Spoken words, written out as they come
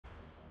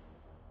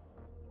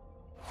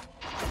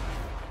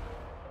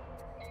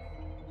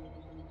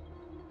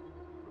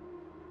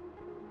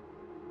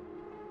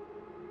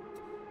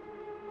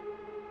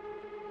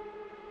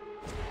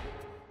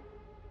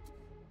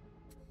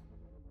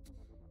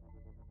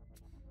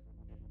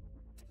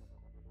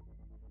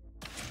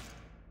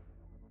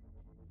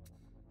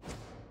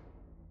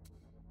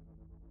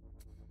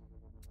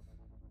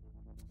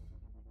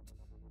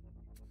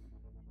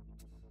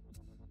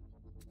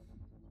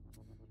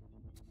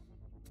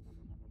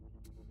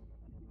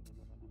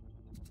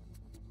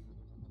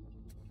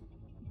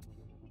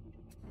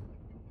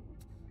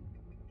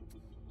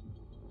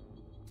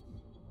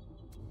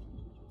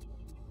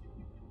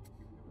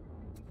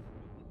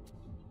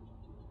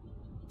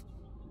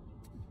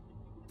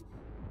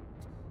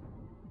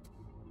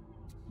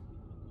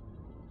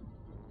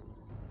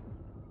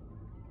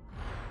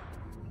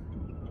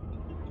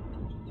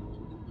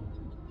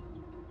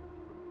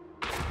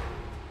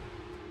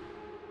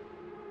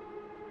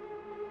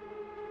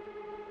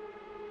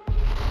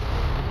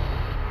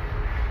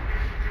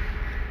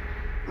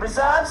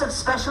Reserves of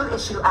special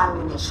issue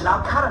ammunition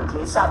are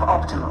currently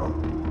suboptimal.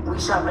 We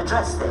shall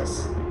redress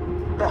this.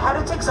 The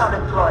heretics are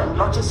employing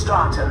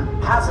Logistratum,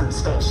 Chasm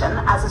Station,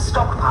 as a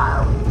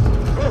stockpile.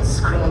 This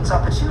creates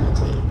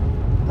opportunity.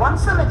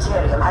 Once the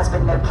material has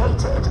been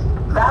located,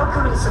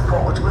 Valkyrie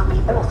support will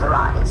be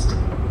authorized.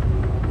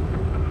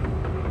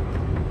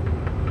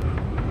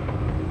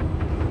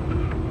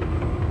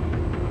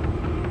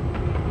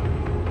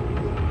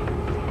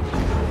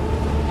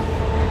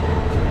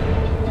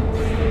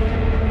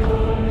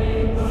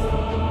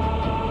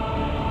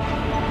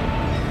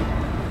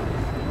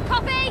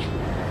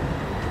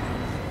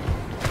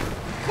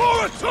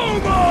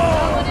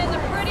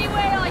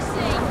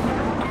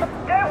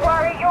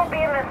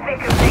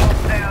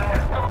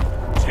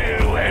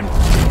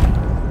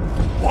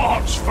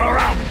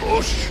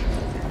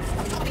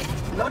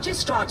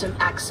 Logistratum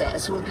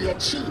access will be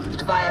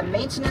achieved via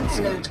maintenance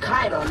node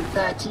Chiron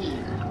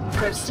 13.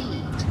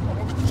 Proceed.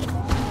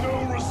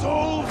 No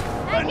resolve,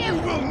 and you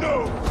will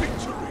know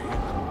victory.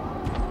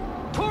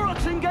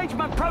 Torok's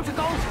engagement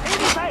protocols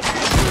in effect.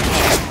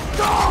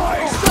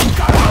 Die!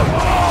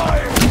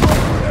 Alive!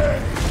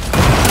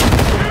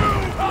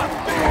 You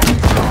have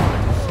been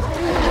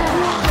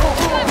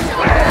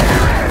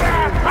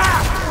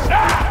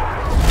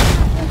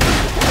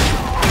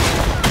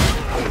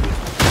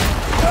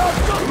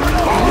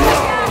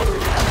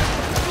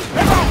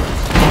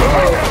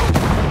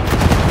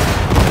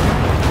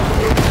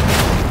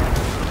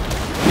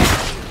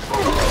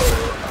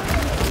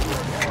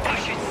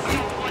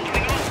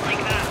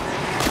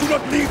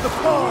leave the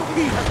path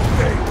he has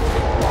made.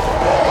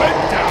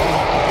 Went down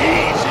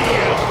easy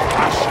as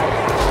passion.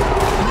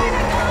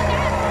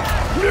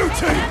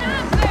 Mutate!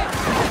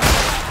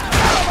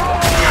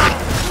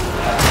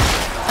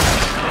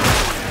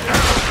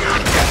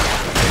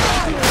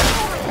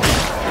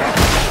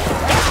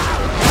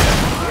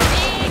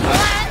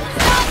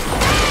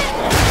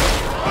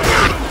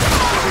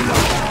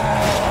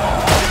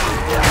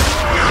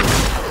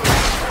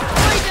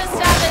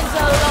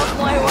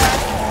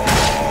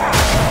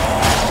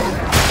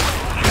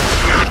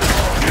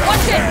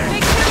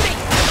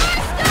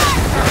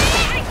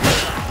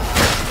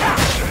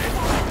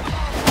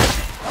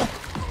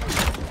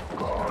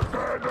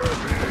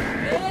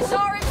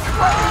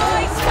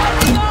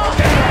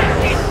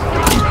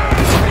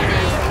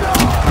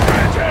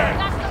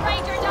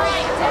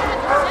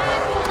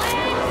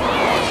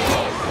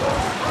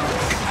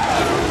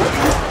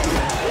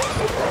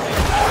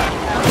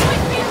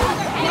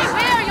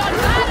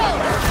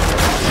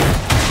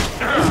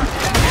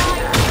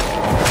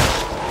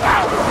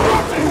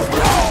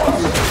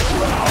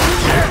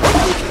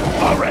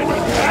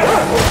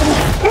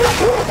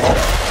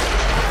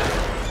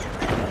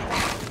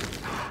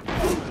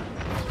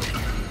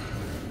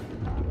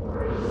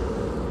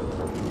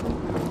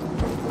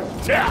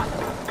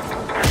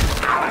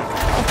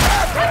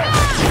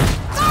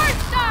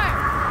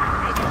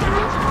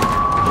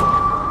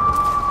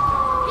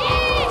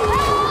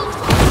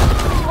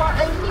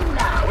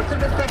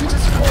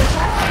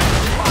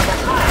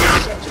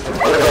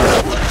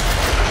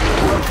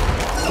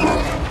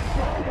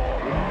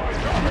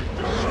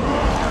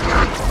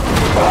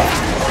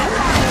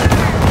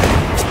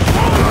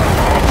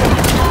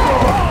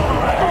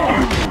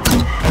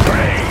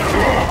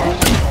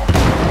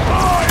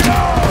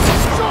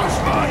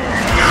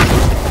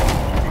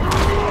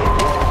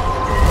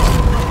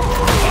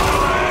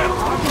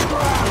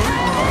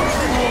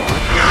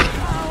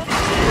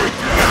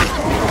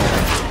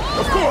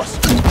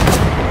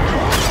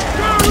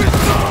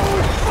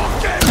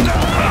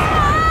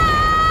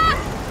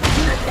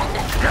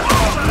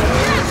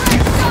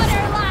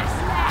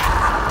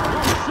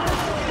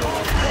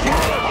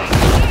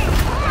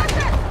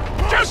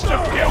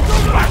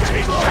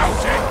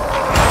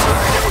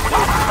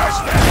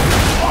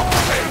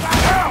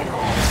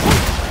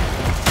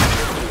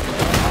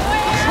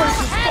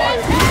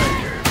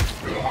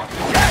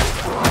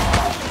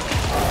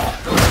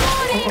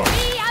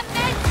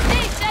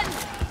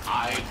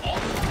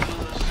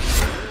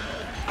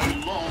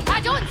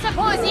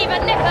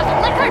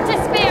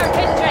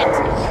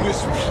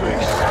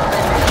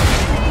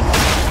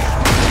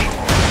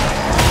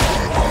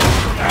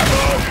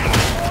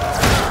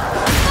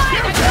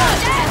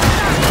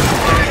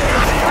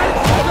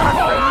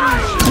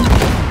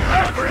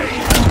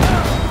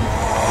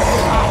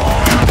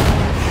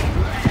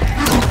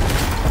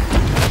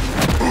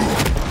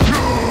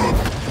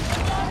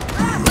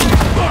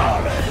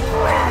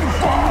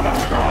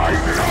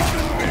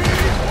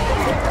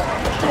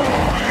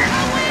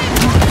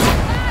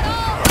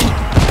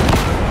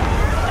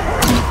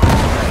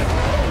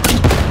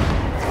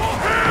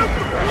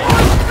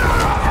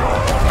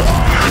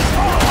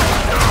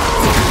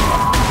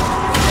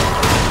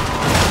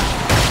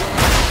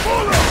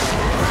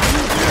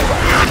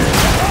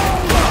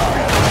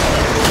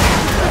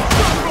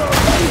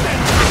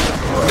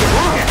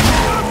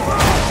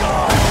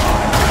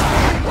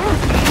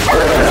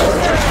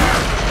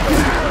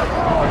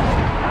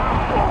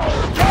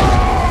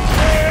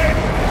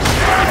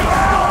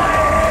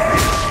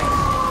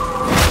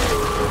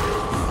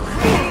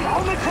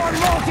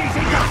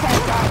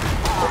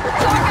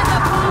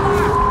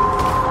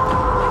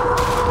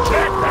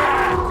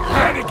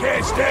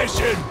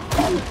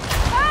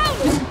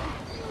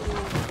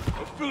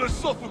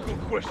 philosophical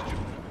question.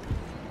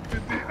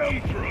 Did the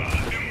Emperor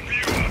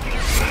imbue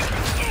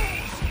our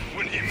souls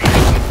when he made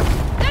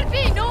them? There'd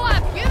be no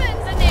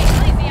humans in the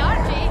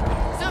ecclesiarchy,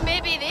 so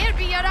maybe there'd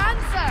be your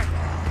answer.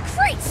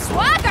 Great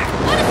swagger!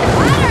 What does it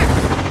matter?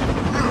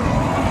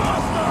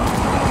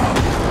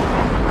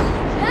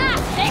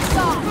 Takes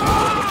off!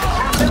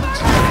 Chasm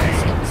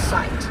turns in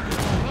sight.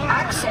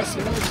 Access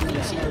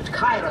maintenance node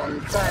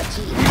Chiron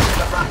 13 to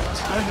the right.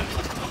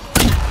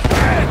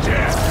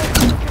 Ranger!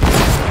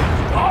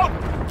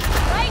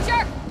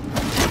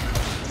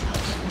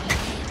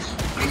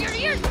 In your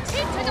ears,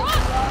 into the on!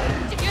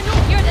 Did you know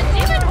you're the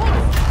demon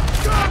horse?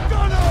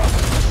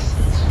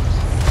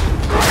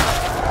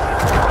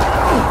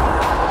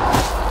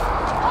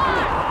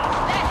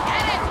 The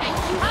heretic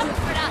comes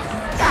for us!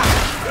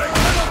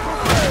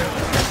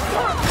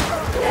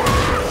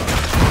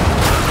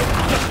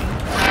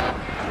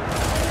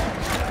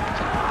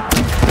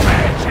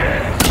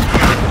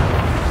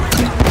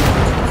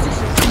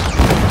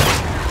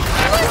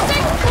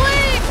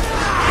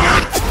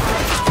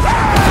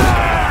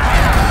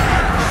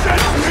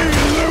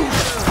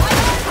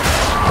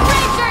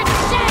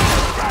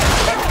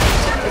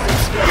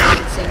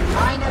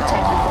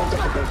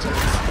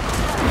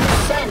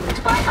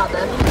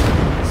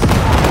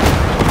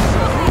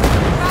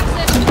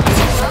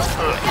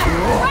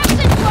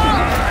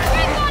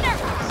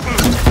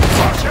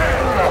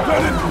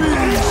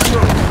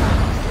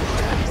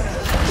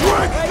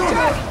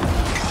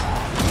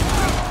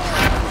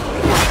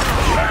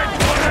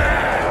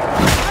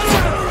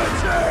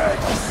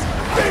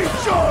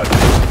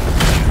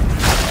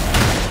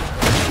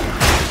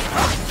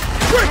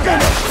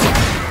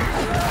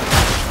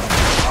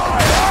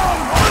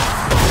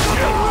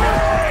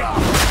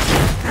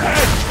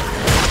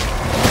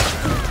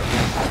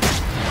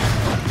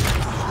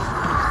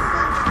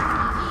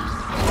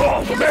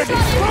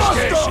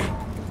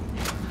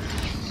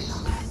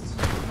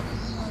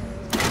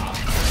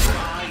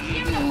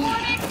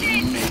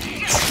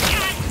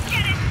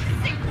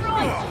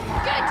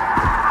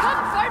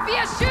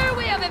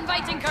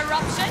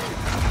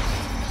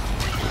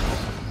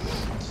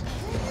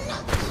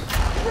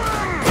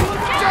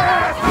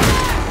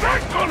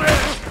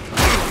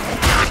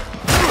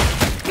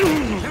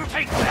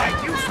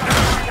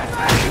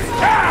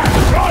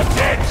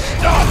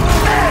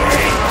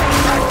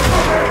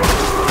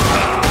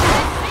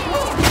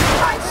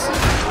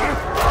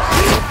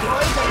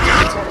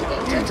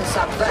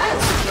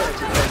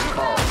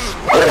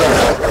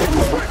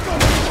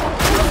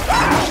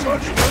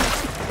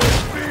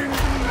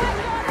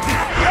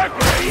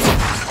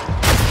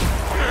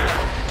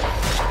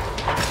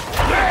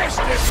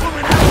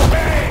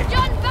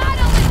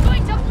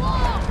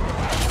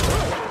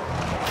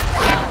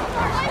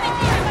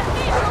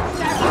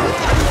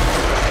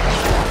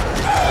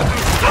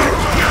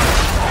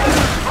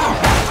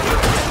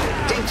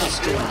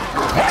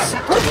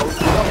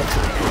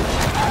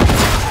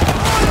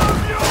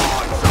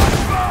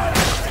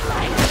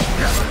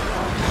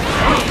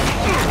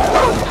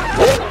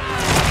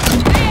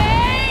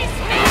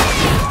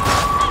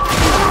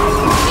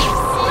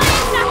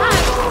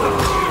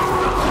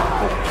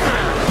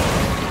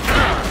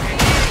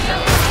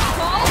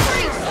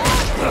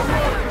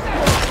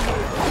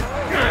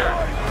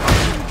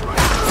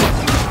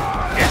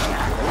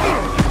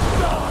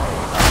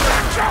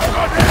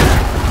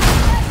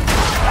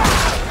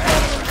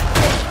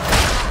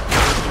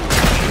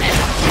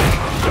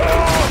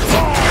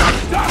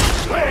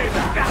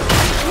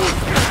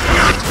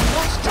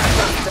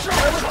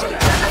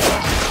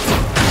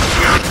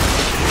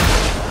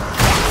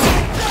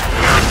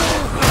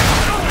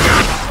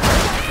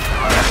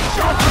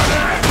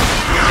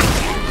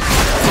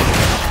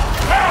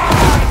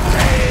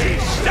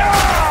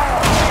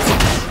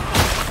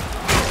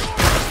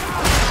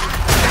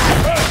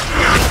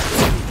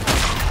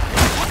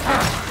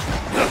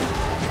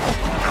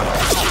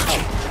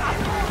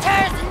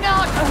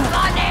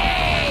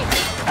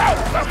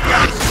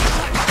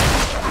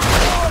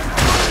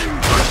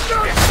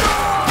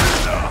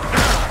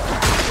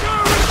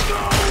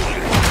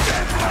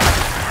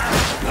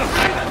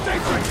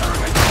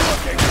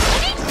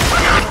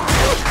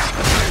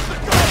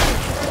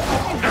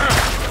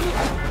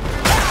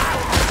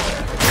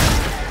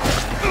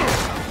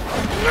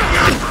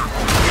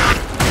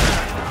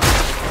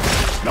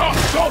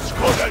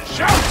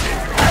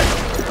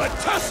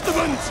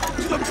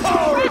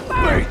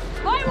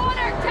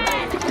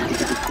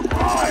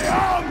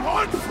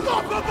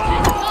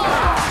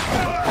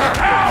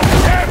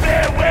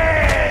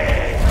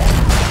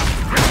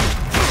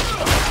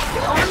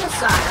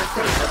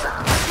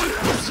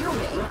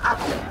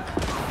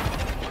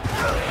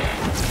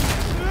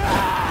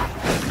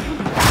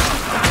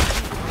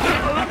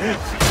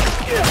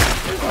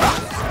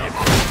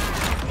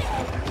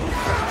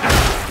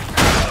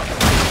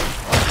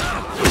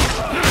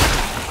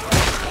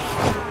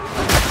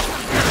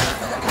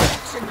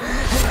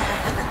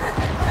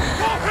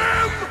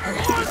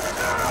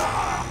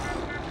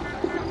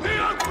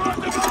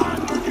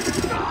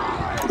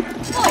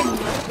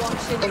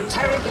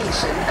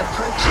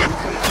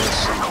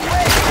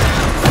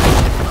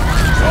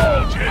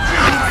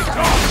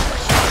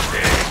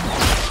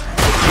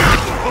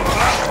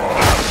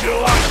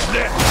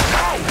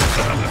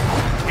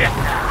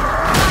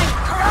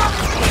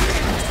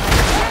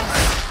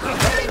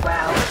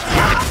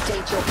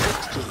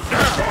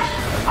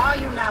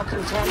 now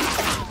content?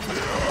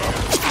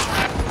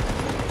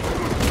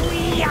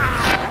 We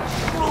are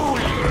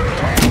truly.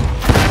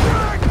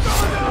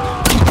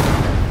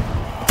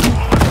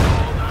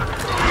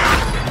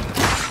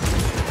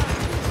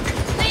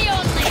 The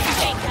only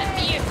thing a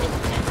mutant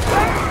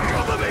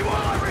Cover me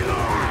while I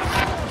reload!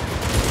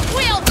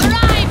 will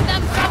drive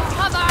them from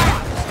cover!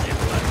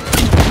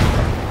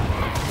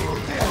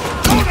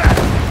 Go there!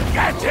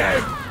 Get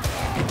him!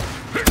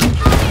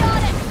 I'll be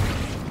honest,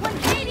 when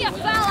Cadia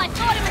fell, I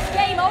thought it was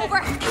game over.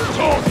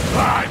 Talk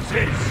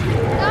fancies!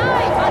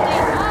 Die, buddy,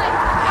 die!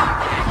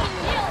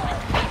 Deal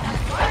with me, the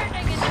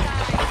burning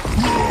inside.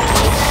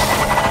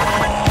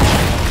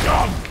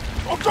 Come!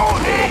 I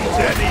don't eat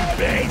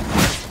anything!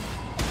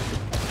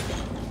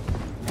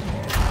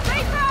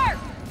 Cleaver!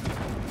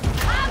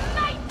 A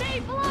mighty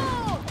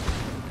blow!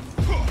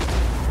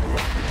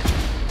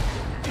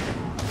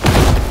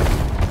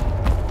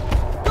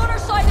 Gunner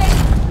sighting!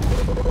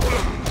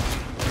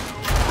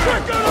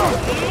 Pick it up!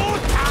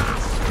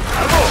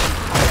 Hello!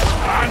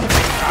 And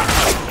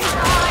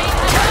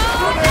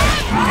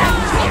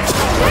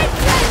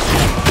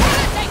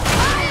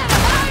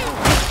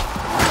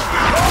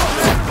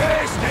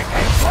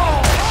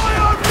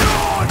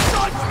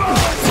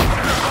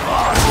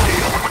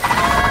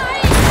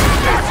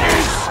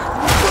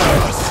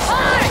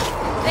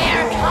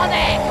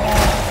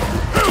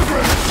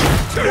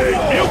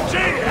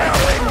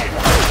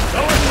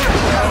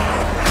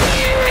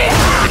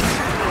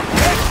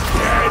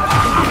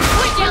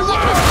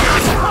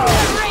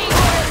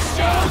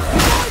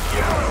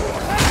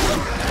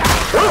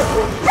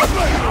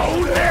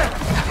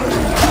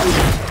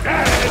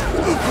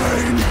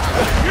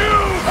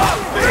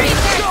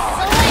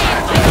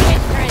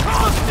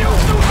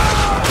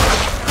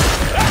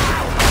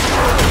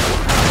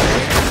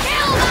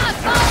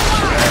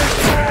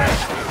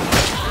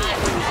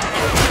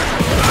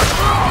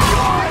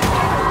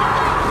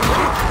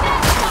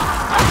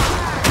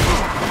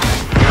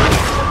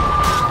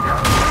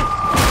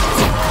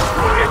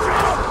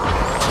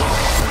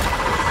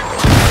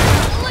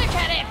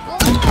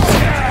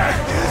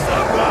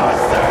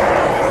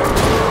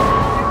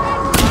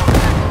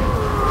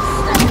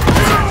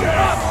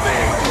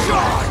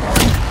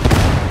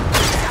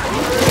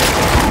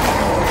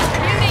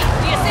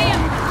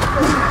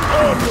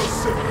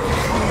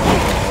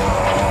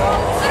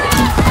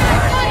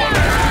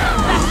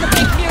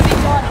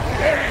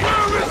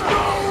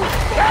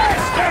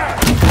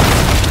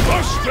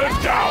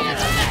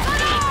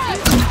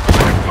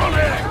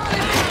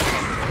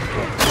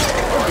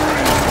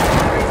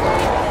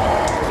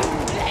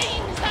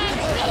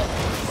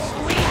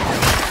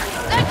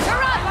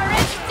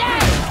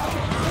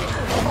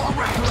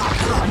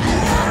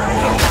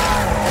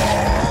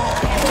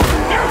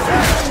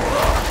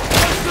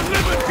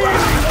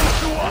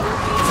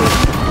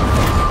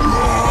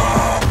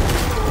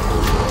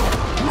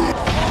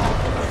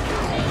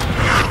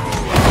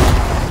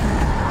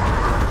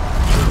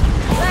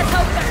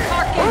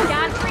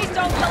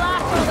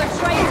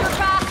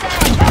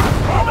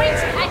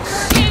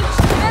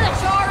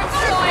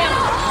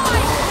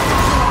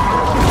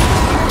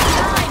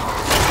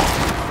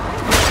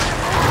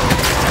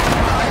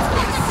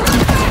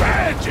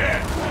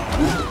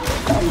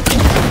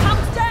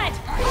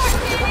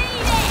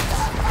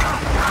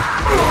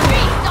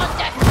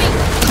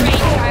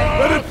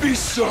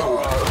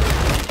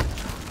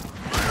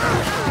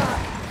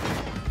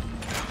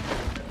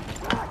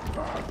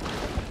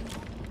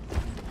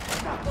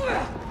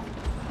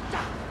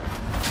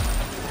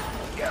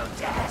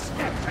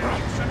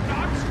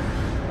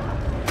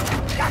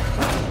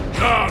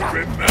Can't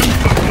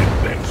remember it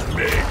next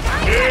big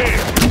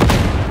game.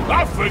 I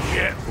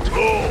forget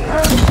all.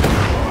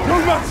 No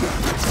matter,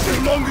 as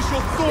long as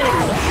your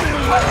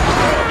thoughts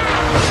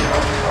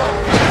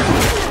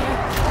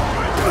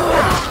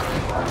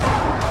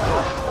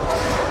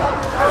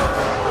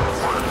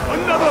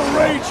another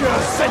rager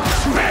sent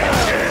to me!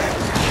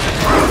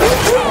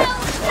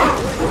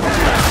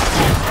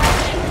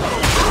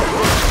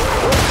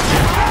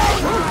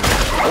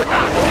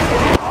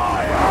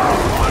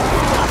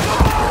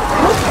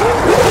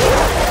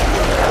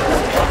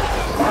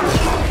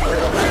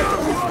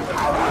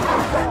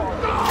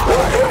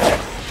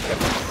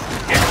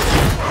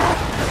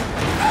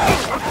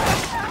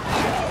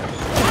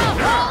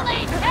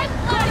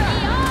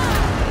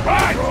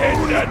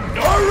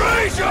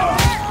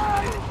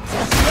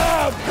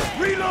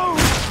 Reload!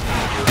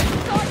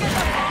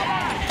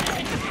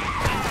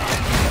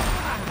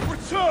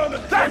 Return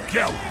and thank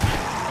you!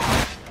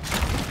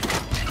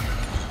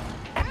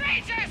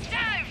 Rangers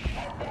down!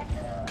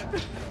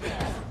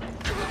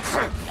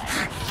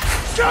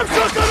 Jump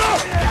sucker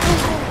up!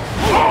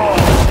 Oh,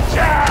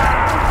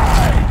 charge!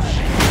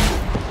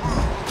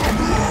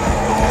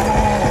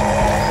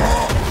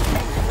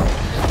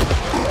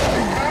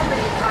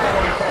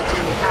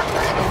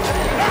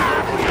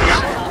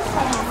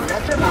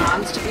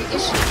 Demands to be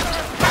issued.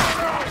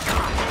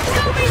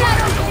 Show me that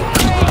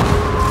artillery!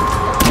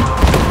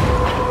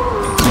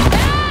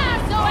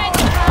 So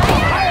it's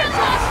fire and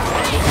lost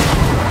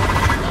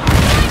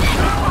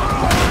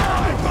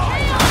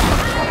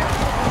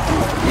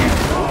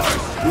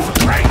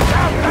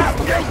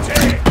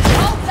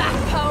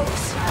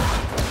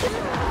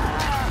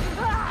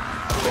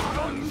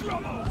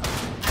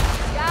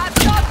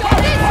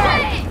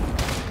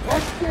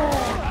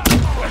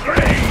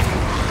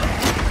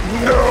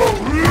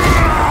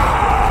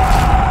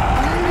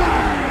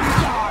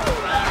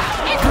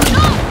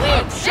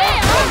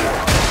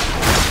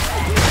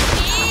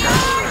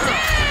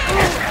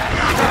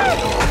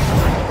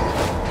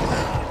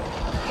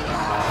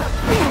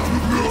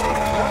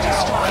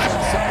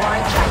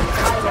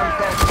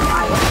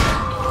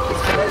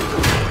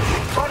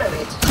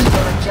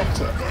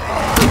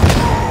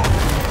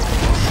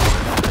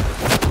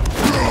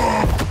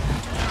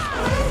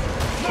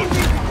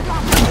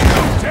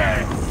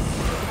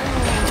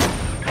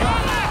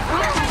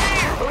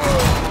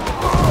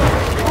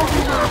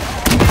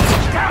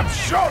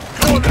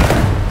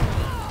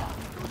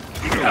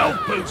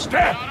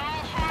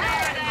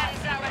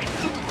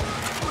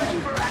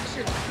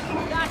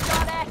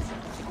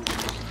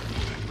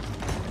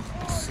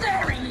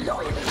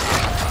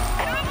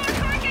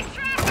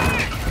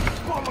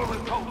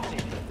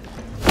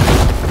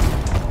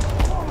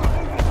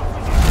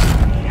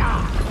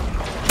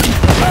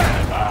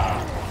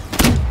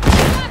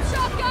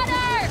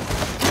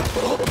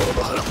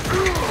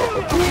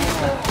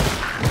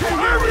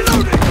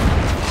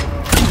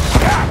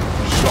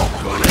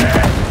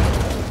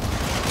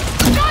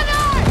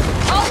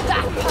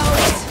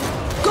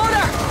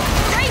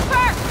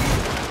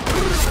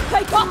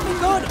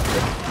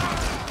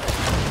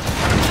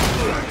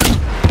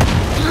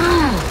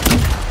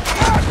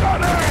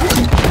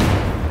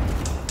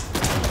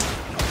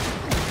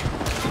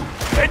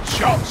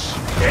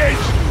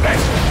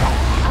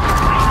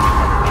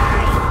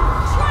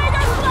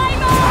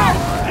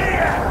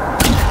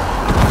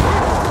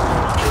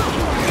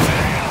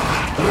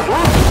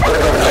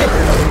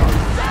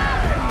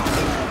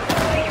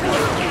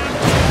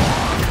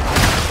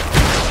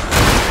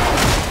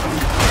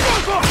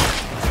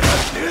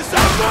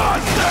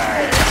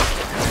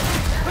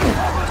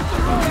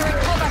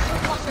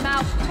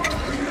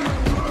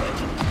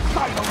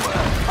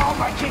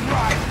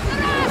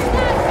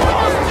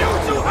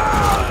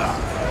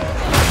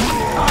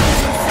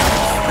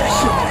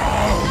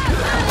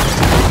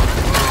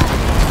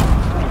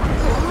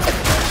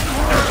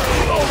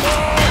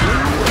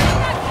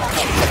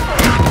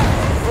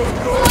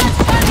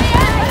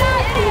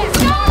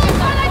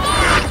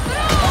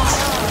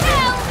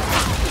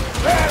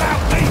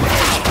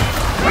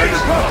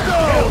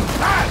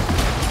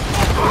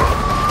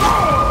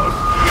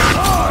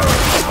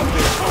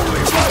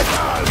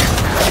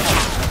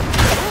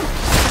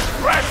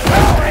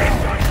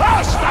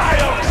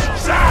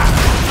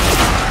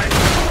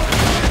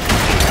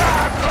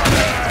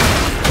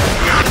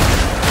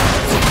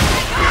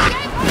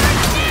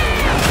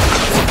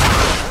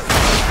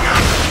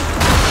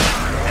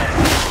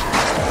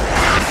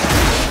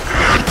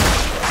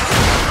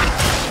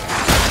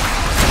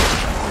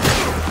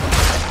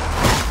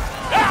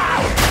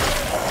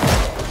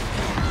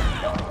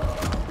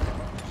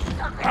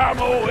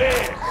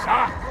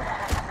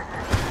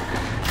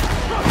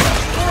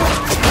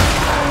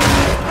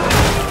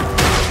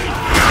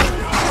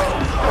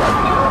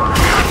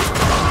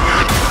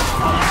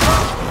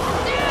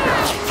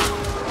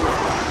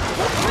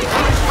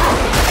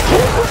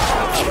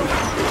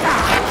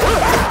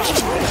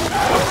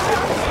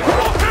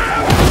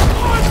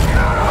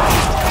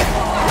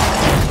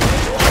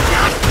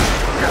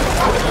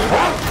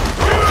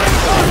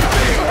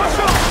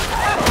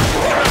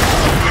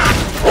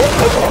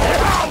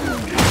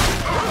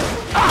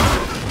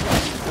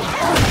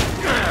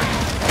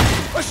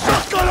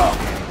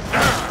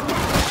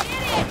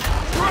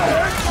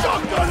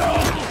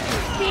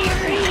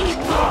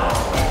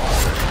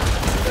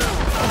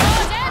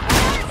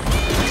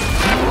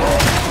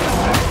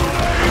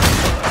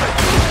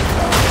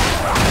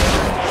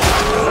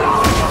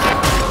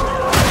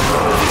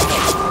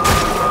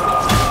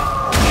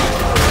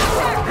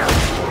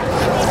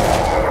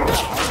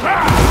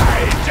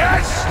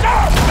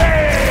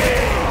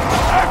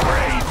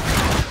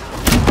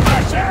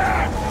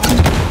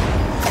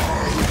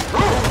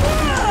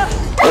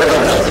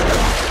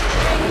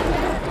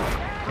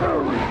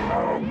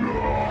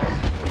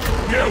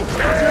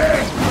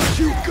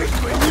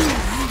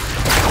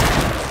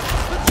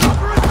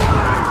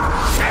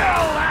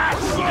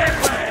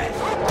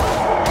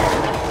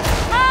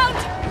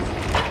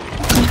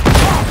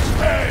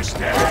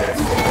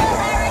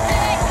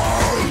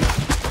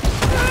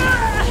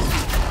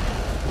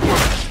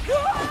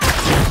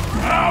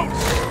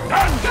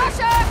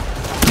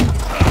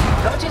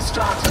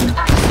Logistratum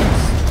access.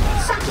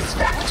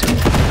 Satisfactory.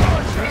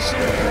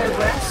 Mission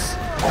progress.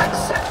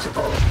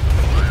 Acceptable.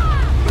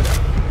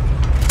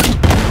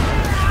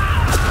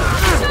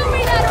 Show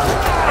me that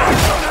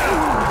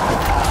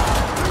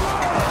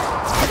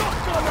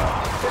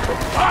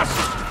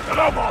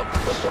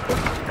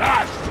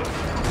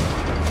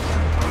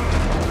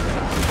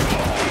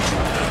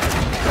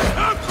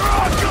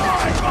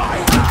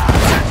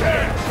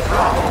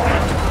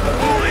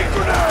Holy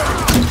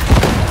grenade!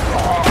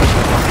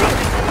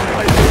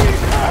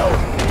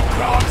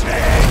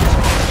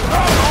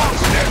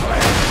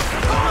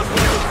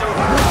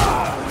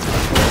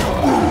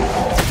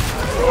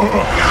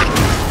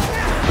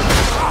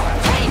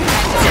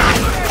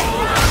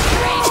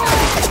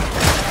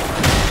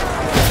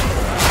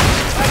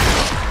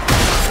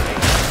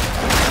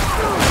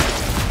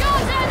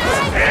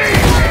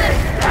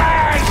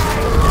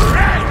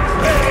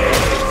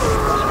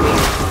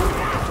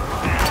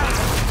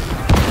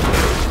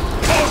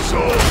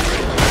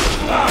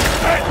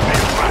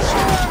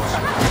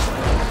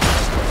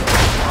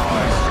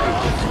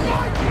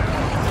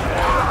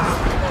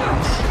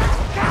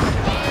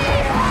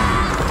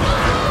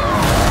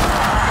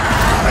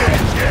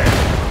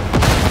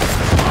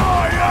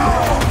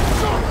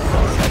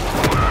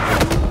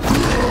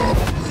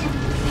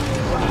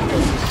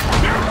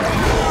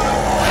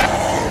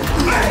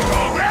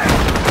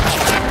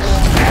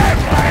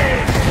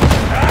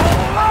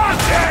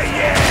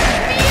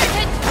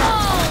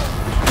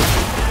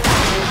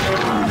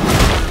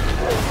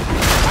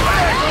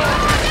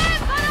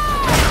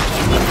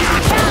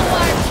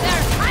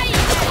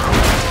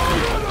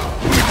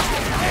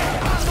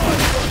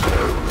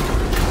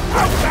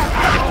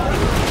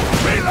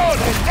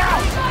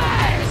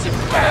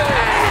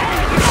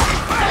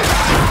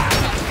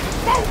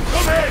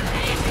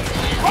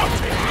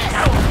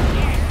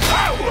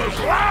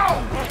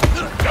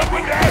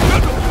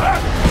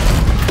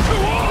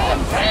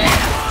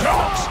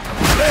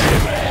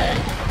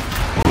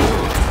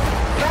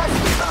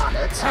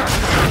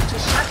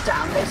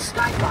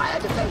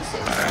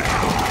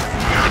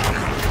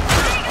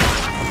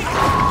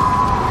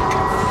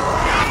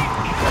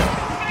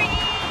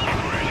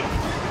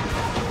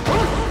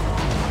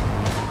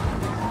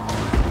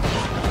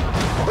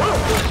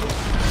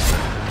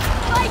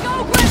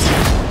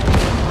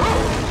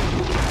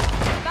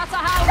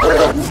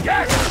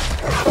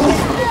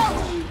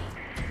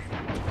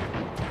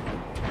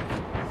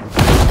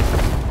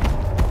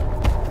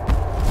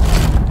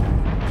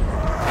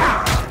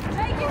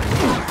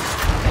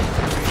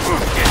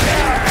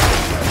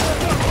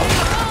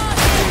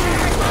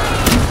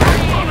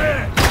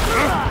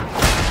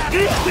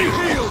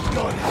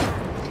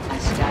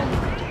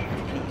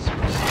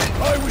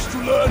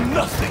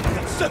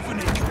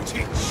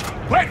 rats!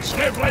 Wet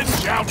sniveling,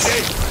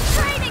 shouting!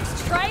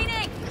 Training's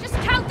training! Just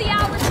count the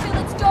hours till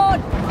it's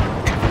done!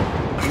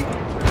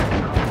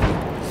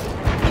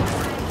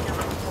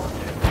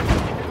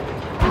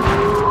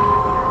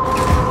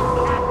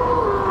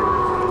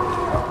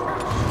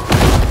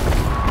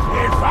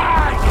 If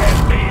I get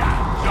me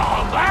hands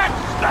on that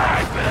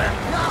sniper!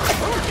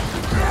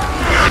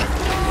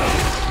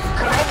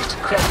 Correct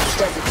credits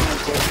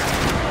designated.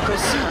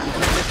 Proceed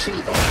with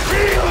retrieval.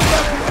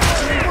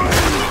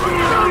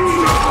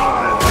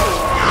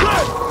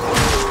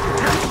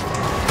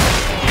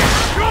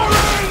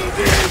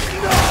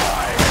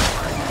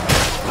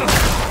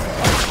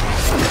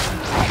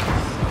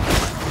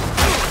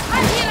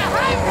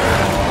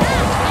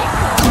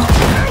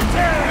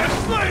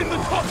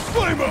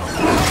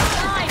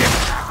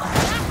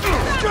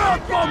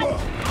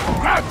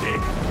 Grabbed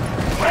it!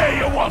 Where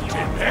you want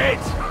it,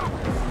 mate?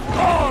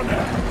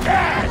 Corner!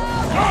 Gas!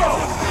 Go!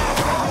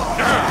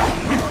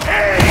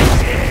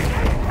 Easy!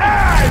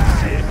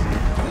 That's it!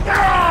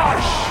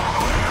 Gosh!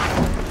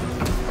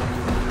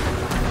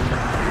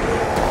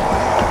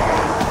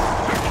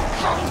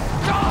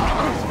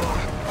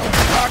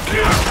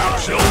 Vacuum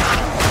capsule!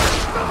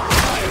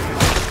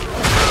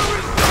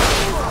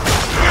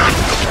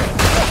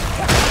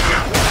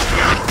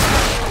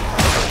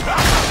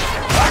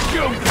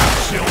 Vacuum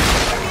capsule!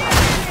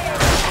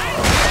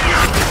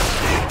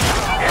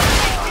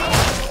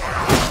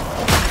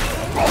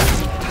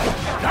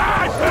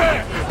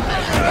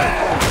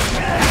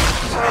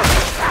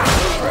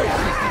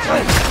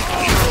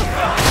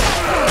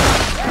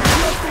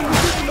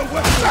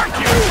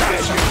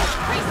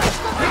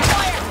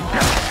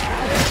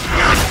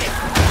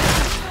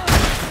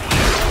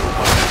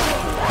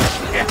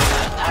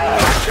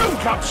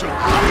 Capsule!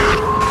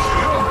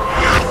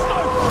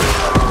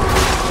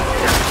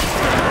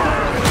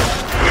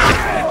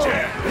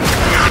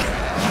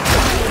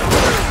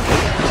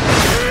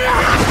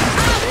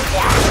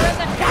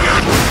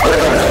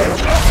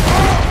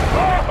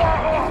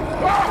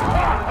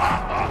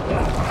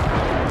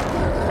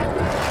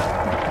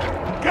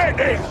 Get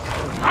it!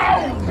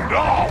 Hound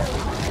off!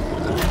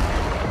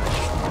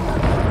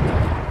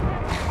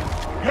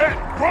 Get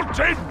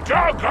rotted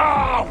dog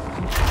off!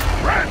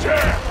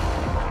 Ready!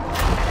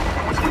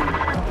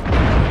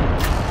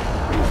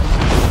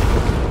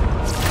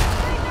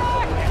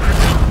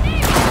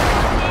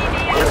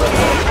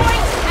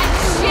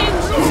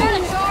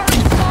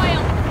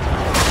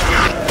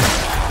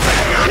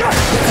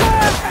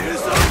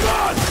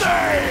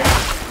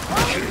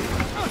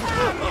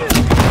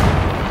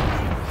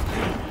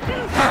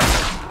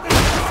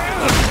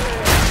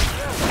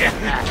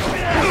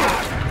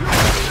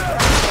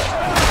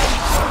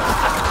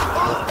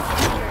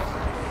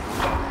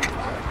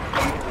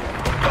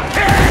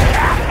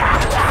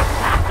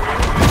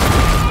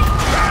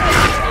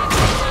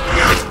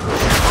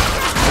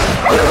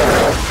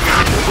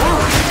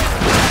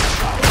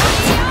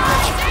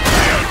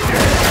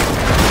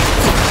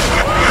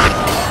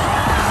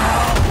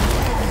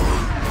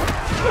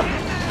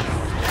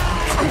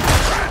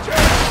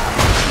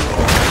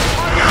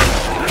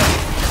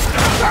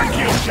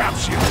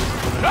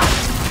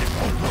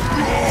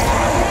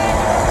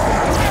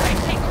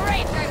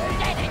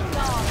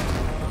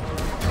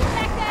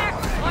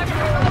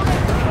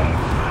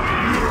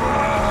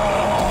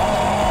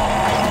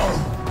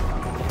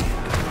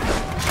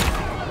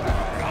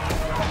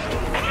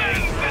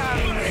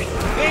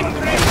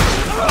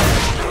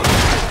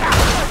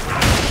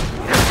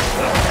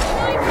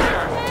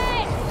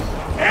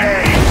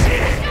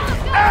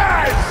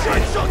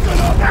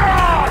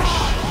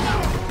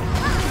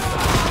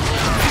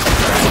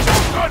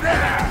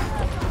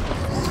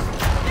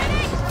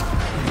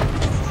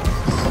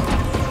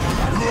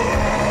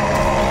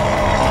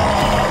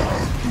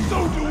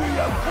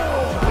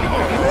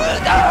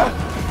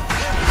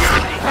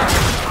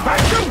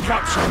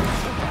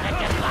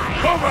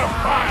 Cover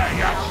fire,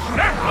 you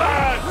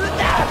snipers!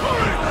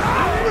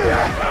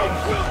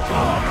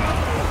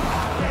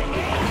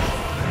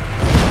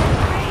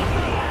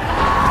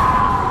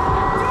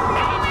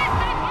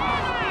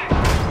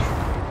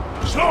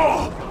 So,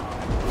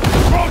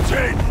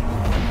 rotted,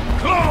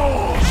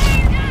 close!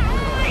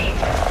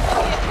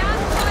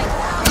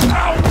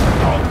 Out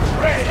on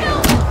trail!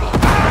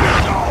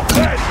 Out of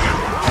bed!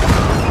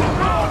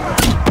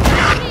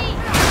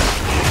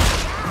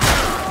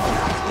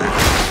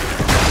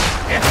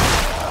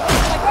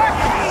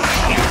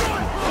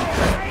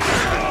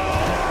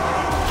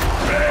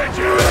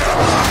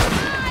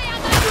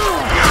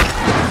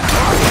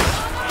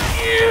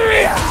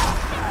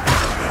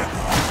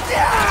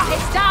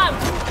 It's down!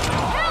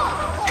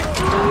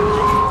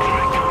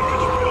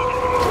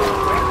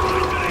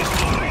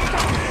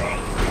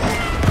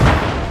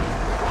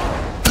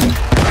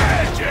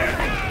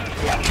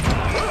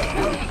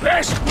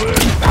 Best word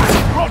that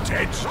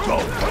rotted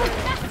stuff!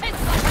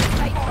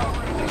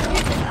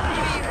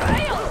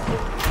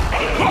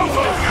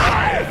 Cover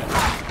fire!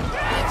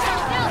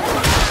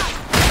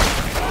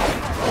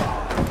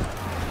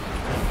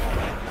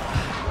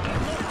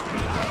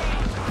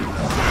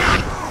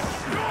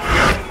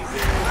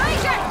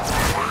 Right,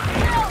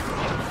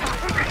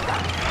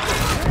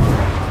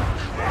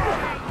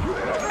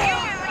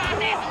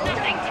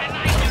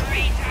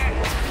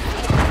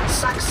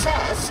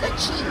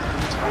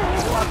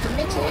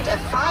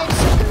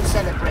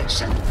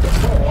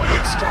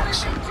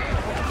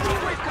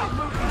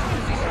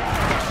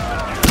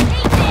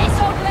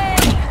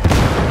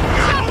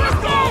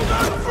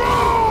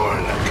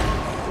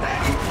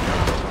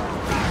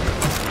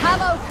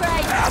 ammo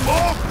crate!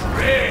 Ammo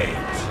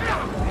crate!